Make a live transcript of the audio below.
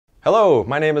Hello,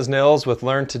 my name is Nils with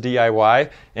Learn to DIY,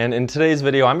 and in today's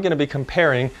video I'm going to be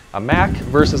comparing a Mac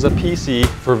versus a PC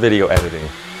for video editing.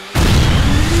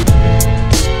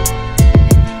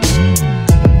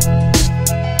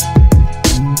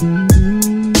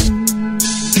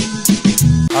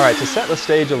 Alright, to set the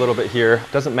stage a little bit here,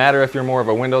 doesn't matter if you're more of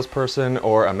a Windows person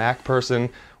or a Mac person,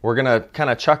 we're going to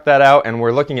kind of chuck that out and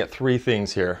we're looking at three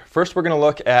things here. First, we're going to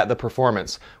look at the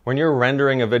performance. When you're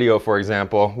rendering a video, for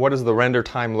example, what does the render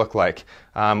time look like?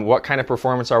 What kind of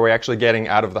performance are we actually getting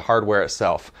out of the hardware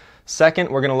itself? Second,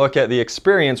 we're going to look at the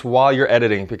experience while you're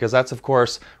editing, because that's of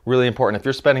course really important. If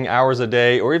you're spending hours a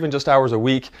day or even just hours a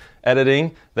week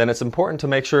editing, then it's important to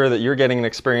make sure that you're getting an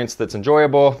experience that's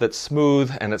enjoyable, that's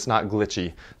smooth, and it's not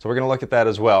glitchy. So we're going to look at that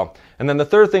as well. And then the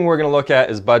third thing we're going to look at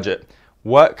is budget.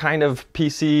 What kind of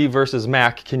PC versus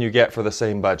Mac can you get for the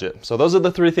same budget? So those are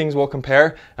the three things we'll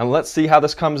compare, and let's see how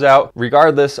this comes out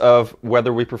regardless of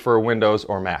whether we prefer Windows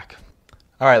or Mac.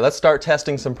 Alright, let's start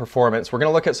testing some performance. We're going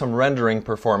to look at some rendering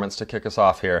performance to kick us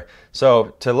off here.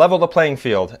 So to level the playing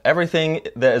field, everything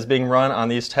that is being run on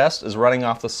these tests is running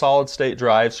off the solid state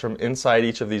drives from inside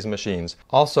each of these machines.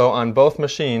 Also, on both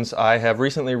machines, I have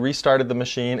recently restarted the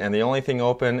machine and the only thing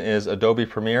open is Adobe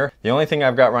Premiere. The only thing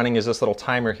I've got running is this little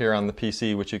timer here on the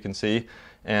PC, which you can see,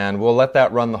 and we'll let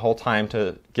that run the whole time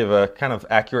to give a kind of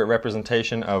accurate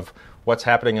representation of what's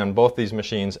happening on both these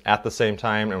machines at the same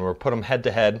time, and we'll put them head to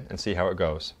head and see how it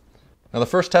goes. Now the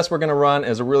first test we're going to run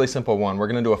is a really simple one. We're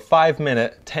going to do a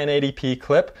 5-minute 1080p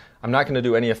clip. I'm not going to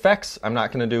do any effects, I'm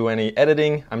not going to do any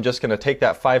editing, I'm just going to take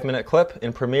that 5-minute clip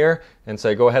in Premiere and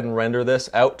say go ahead and render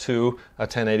this out to a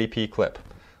 1080p clip.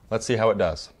 Let's see how it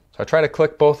does. So I try to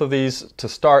click both of these to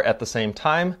start at the same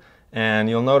time, and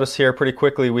you'll notice here pretty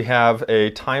quickly we have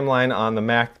a timeline on the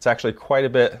Mac that's actually quite a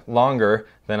bit longer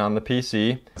than on the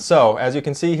PC. So as you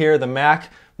can see here, the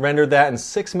Mac rendered that in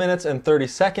 6 minutes and 30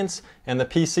 seconds and the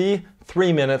PC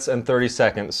 3 minutes and 30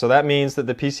 seconds. So that means that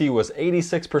the PC was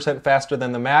 86% faster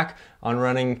than the Mac on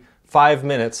running 5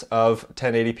 minutes of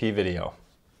 1080p video.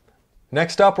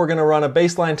 Next up, we're going to run a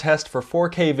baseline test for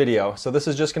 4K video. So this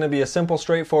is just going to be a simple,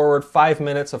 straightforward 5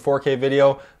 minutes of 4K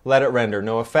video. Let it render.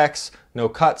 No effects, no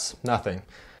cuts, nothing.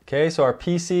 Okay, so our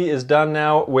PC is done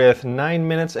now with 9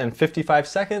 minutes and 55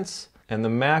 seconds, and the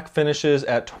Mac finishes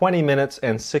at 20 minutes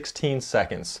and 16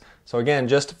 seconds. So again,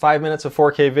 just 5 minutes of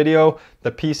 4K video.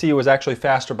 The PC was actually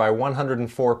faster by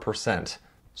 104%.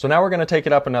 So now we're going to take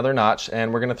it up another notch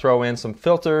and we're going to throw in some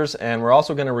filters, and we're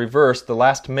also going to reverse the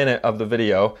last minute of the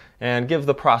video and give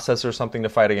the processor something to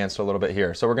fight against a little bit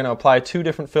here. So we're going to apply 2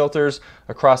 different filters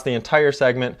across the entire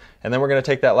segment, and then we're going to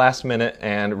take that last minute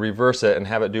and reverse it and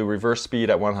have it do reverse speed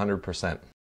at 100%.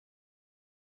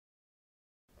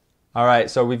 Alright,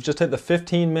 so we've just hit the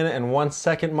 15-minute and 1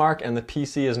 second mark and the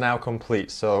PC is now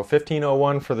complete. So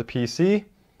 15:01 for the PC.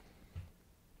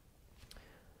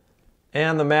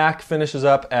 And the Mac finishes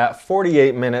up at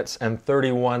 48 minutes and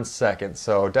 31 seconds,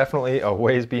 so definitely a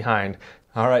ways behind.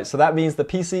 Alright, so that means the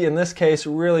PC in this case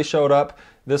really showed up.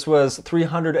 This was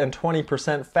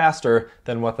 320% faster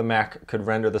than what the Mac could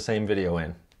render the same video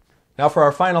in. Now for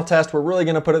our final test, we're really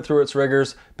going to put it through its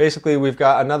rigors. Basically, we've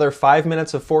got another 5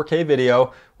 minutes of 4K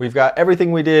video. We've got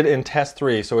everything we did in test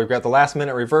 3. So we've got the last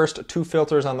minute reversed, 2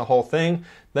 filters on the whole thing.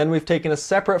 Then we've taken a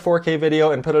separate 4K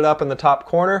video and put it up in the top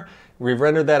corner. We've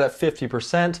rendered that at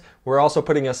 50%. We're also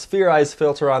putting a spherized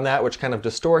filter on that, which kind of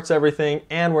distorts everything,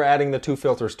 and we're adding the 2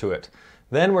 filters to it.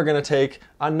 Then we're going to take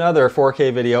another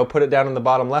 4K video, put it down in the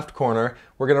bottom left corner.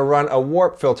 We're going to run a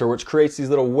warp filter, which creates these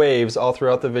little waves all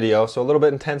throughout the video, so a little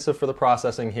bit intensive for the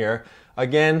processing here.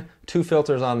 Again, 2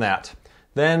 filters on that.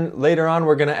 Then later on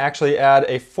we're going to actually add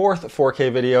a 4th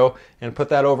 4K video and put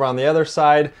that over on the other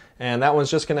side, and that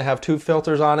one's just going to have 2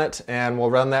 filters on it, and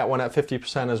we'll run that one at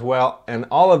 50% as well, and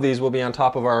all of these will be on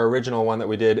top of our original one that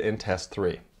we did in test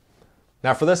 3.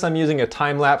 Now for this I'm using a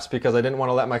time lapse because I didn't want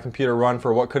to let my computer run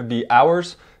for what could be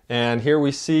hours, and here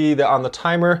we see that on the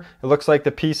timer it looks like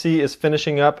the PC is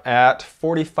finishing up at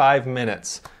 45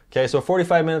 minutes. Okay, so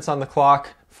 45 minutes on the clock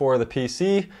for the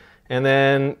PC, and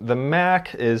then the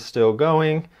Mac is still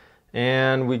going,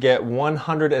 and we get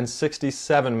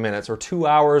 167 minutes, or 2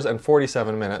 hours and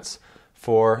 47 minutes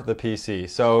for the PC.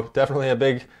 So definitely a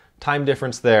big time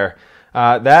difference there.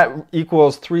 That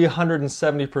equals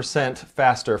 370%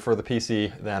 faster for the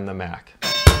PC than the Mac.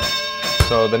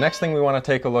 So the next thing we want to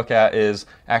take a look at is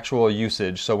actual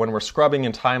usage. So when we're scrubbing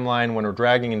in timeline, when we're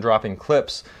dragging and dropping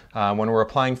clips, when we're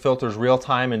applying filters real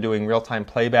time and doing real time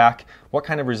playback, what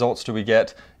kind of results do we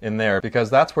get in there? Because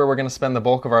that's where we're going to spend the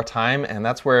bulk of our time, and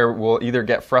that's where we'll either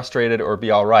get frustrated or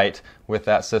be all right with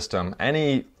that system.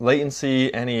 Any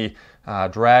latency, any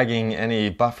dragging, any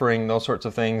buffering, those sorts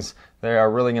of things, they are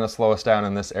really going to slow us down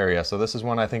in this area. So this is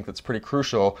one I think that's pretty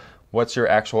crucial. What's your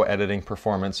actual editing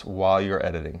performance while you're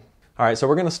editing? All right, so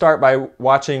we're going to start by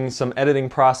watching some editing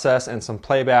process and some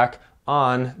playback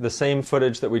on the same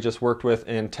footage that we just worked with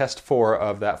in test 4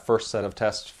 of that first set of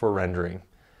tests for rendering.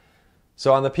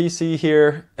 So on the PC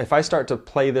here, if I start to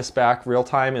play this back real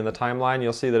time in the timeline,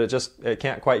 you'll see that it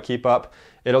can't quite keep up.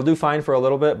 It'll do fine for a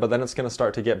little bit, but then it's going to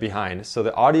start to get behind. So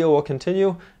the audio will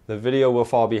continue, the video will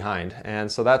fall behind.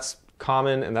 And so that's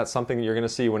common, and that's something that you're going to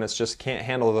see when it just can't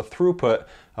handle the throughput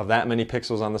of that many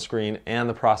pixels on the screen and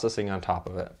the processing on top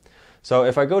of it. So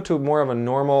if I go to more of a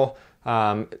normal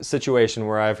situation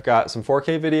where I've got some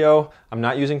 4K video, I'm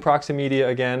not using proxy media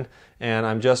again, and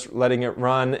I'm just letting it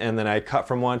run, and then I cut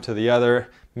from one to the other,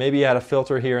 maybe add a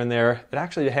filter here and there, it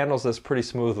actually handles this pretty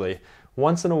smoothly.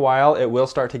 Once in a while it will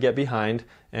start to get behind,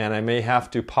 and I may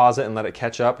have to pause it and let it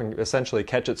catch up and essentially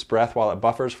catch its breath while it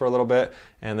buffers for a little bit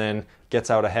and then gets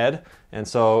out ahead. And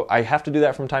so I have to do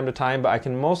that from time to time, but I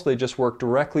can mostly just work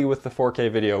directly with the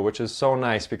 4K video, which is so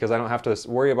nice because I don't have to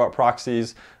worry about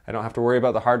proxies, I don't have to worry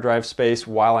about the hard drive space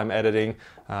while I'm editing,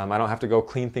 I don't have to go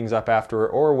clean things up after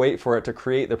or wait for it to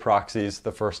create the proxies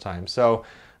the first time. So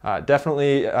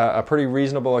definitely a pretty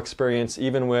reasonable experience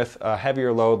even with a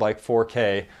heavier load like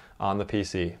 4K on the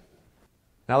PC.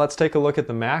 Now let's take a look at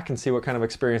the Mac and see what kind of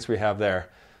experience we have there.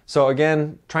 So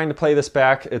again, trying to play this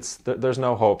back, there's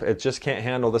no hope. It just can't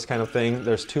handle this kind of thing.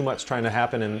 There's too much trying to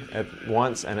happen at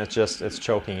once, and it's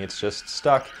choking. It's just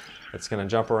stuck. It's going to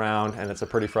jump around, and it's a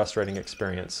pretty frustrating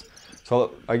experience.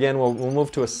 So again, we'll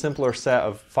move to a simpler set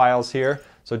of files here.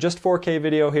 So just 4K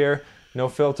video here, no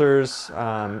filters,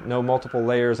 no multiple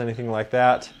layers, anything like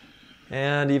that.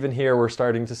 And even here, we're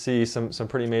starting to see some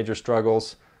pretty major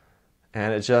struggles.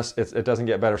 And it doesn't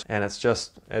get better, and it's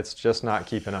just not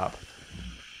keeping up.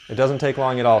 It doesn't take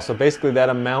long at all. So basically that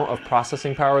amount of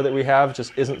processing power that we have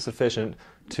just isn't sufficient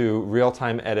to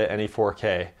real-time edit any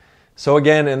 4K. So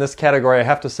again, in this category, I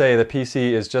have to say the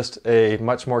PC is just a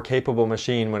much more capable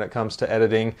machine when it comes to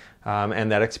editing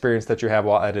and that experience that you have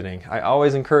while editing. I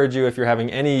always encourage you, if you're having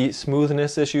any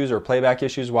smoothness issues or playback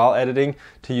issues while editing,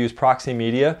 to use proxy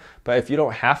media. But if you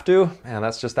don't have to, man,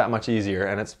 that's just that much easier,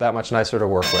 and it's that much nicer to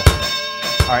work with.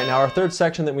 All right, now our third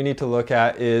section that we need to look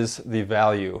at is the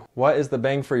value. What is the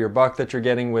bang for your buck that you're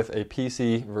getting with a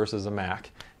PC versus a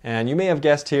Mac? And you may have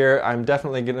guessed here, I'm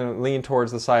definitely going to lean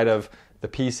towards the side of the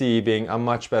PC being a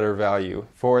much better value.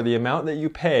 For the amount that you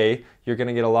pay, you're going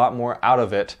to get a lot more out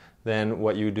of it than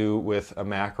what you do with a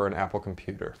Mac or an Apple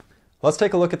computer. Let's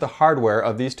take a look at the hardware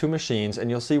of these two machines and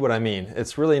you'll see what I mean.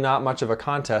 It's really not much of a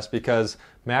contest because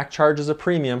Mac charges a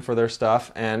premium for their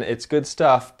stuff, and it's good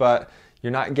stuff, but you're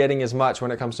not getting as much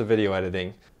when it comes to video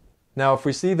editing. Now if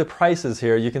we see the prices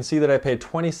here, you can see that I paid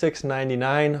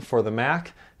 $26.99 for the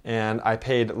Mac, and I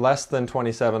paid less than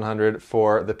 $2,700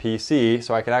 for the PC,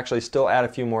 so I could actually still add a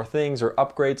few more things or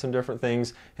upgrade some different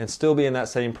things and still be in that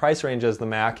same price range as the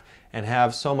Mac and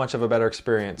have so much of a better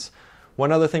experience.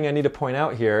 One other thing I need to point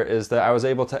out here is that I was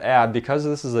able to add, because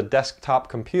this is a desktop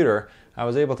computer, I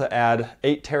was able to add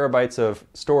 8 terabytes of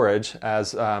storage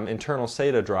as internal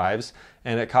SATA drives,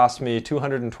 and it cost me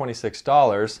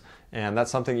 $226, and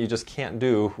that's something you just can't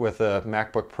do with a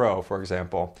MacBook Pro, for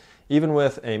example. Even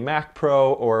with a Mac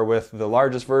Pro or with the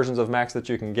largest versions of Macs that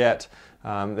you can get,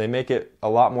 they make it a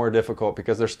lot more difficult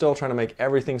because they're still trying to make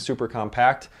everything super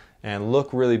compact and look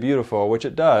really beautiful, which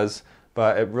it does,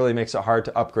 but it really makes it hard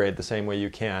to upgrade the same way you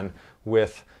can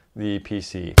with the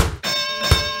PC.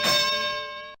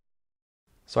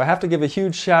 So I have to give a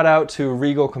huge shout out to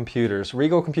Regal Computers.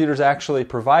 Regal Computers actually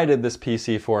provided this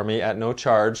PC for me at no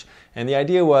charge, and the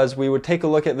idea was we would take a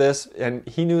look at this, and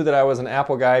he knew that I was an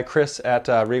Apple guy. Chris at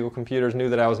Regal Computers knew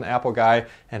that I was an Apple guy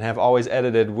and have always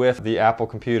edited with the Apple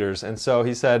computers, and so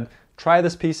he said, try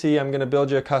this PC, I'm going to build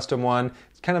you a custom one.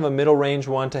 It's kind of a middle range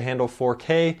one to handle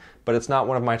 4K, but it's not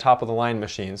one of my top of the line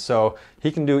machines. So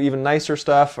he can do even nicer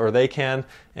stuff, or they can.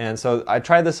 And so I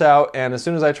tried this out, and as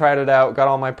soon as I tried it out, got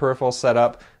all my peripherals set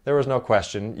up, there was no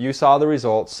question. You saw the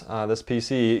results. This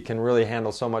PC can really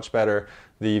handle so much better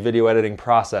the video editing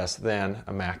process than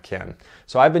a Mac can.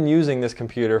 So I've been using this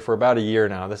computer for about a year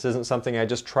now. This isn't something I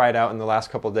just tried out in the last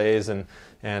couple days and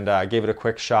gave it a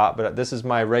quick shot, but this is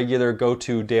my regular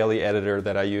go-to daily editor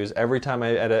that I use every time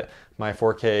I edit my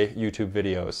 4K YouTube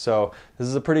videos. So this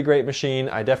is a pretty great machine.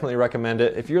 I definitely recommend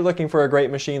it. If you're looking for a great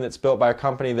machine that's built by a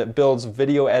company that builds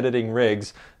video editing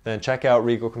rigs, then check out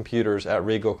Regal Computers at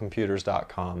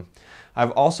regalcomputers.com.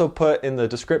 I've also put in the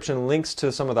description links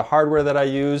to some of the hardware that I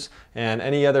use and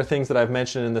any other things that I've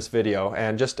mentioned in this video.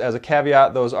 And just as a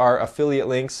caveat, those are affiliate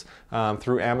links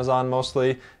through Amazon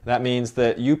mostly. That means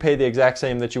that you pay the exact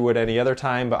same that you would any other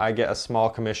time, but I get a small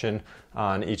commission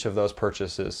on each of those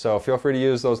purchases. So feel free to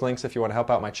use those links if you want to help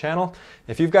out my channel.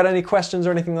 If you've got any questions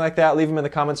or anything like that, leave them in the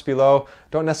comments below.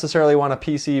 Don't necessarily want a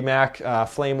PC Mac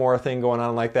flame war thing going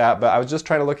on like that, but I was just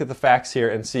trying to look at the facts here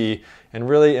and see, and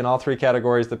really in all three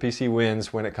categories the PC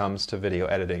wins when it comes to video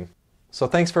editing. So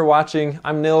thanks for watching.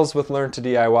 I'm Nils with Learn to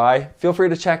DIY. Feel free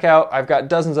to check out, I've got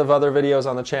dozens of other videos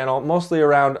on the channel, mostly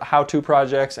around how-to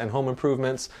projects and home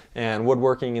improvements and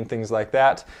woodworking and things like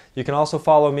that. You can also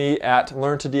follow me at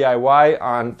Learn to DIY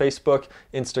on Facebook,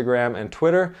 Instagram, and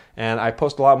Twitter, and I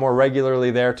post a lot more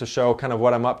regularly there to show kind of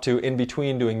what I'm up to in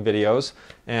between doing videos.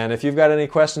 And if you've got any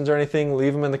questions or anything,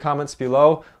 leave them in the comments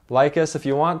below. Like us if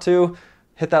you want to.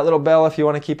 Hit that little bell if you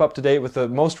want to keep up to date with the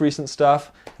most recent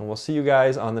stuff, and we'll see you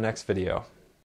guys on the next video.